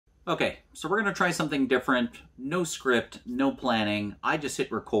Okay, so we're going to try something different. No script, no planning. I just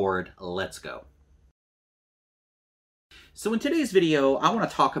hit record. Let's go. So in today's video, I want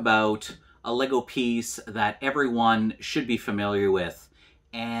to talk about a Lego piece that everyone should be familiar with.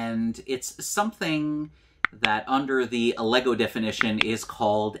 And it's something that under the Lego definition is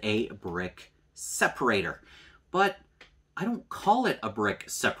called a brick separator. But I don't call it a brick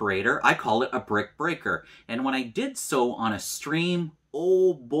separator, I call it a brick breaker. And when I did so on a stream,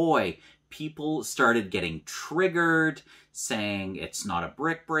 oh boy, people started getting triggered, saying it's not a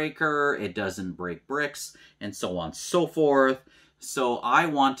brick breaker, it doesn't break bricks, and so on and so forth. So I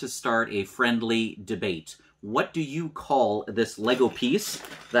want to start a friendly debate. What do you call this Lego piece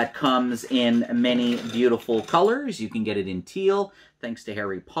that comes in many beautiful colors? You can get it in teal, thanks to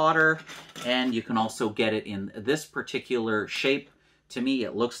Harry Potter, and you can also get it in this particular shape. To me,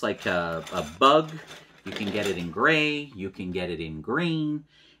 it looks like a bug. You can get it in gray, you can get it in green.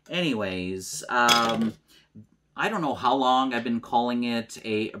 Anyways, I don't know how long I've been calling it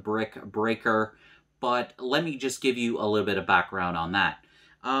a brick breaker, but let me just give you a little bit of background on that.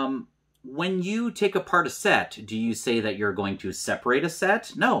 When you take apart a set, do you say that you're going to separate a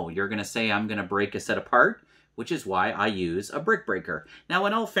set? No, you're going to say I'm going to break a set apart, which is why I use a brick breaker. Now,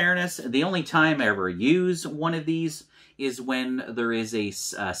 in all fairness, the only time I ever use one of these is when there is a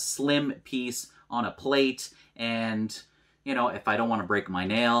slim piece on a plate, and, you know, if I don't want to break my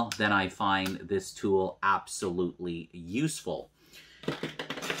nail, then I find this tool absolutely useful.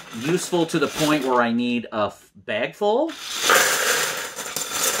 Useful to the point where I need a bag full.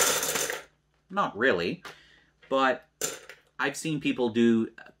 Not really, but I've seen people do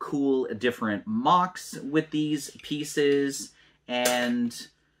cool different mocks with these pieces, and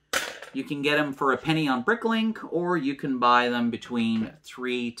you can get them for a penny on Bricklink, or you can buy them between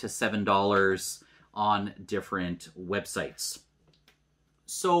 $3 to $7 on different websites.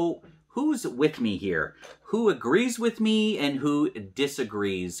 So who's with me here? Who agrees with me and who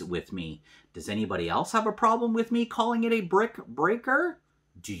disagrees with me? Does anybody else have a problem with me calling it a brick breaker?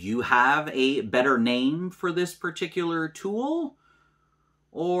 Do you have a better name for this particular tool?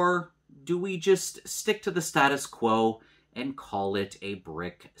 Or do we just stick to the status quo and call it a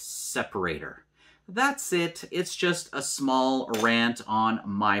brick separator? That's it. It's just a small rant on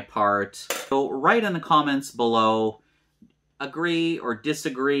my part. So write in the comments below, agree or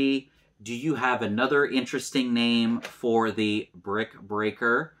disagree. Do you have another interesting name for the brick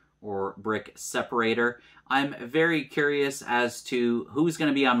breaker or brick separator? I'm very curious as to who's going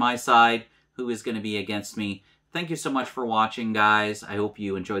to be on my side, who is going to be against me. Thank you so much for watching, guys. I hope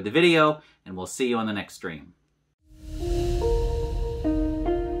you enjoyed the video, and we'll see you on the next stream.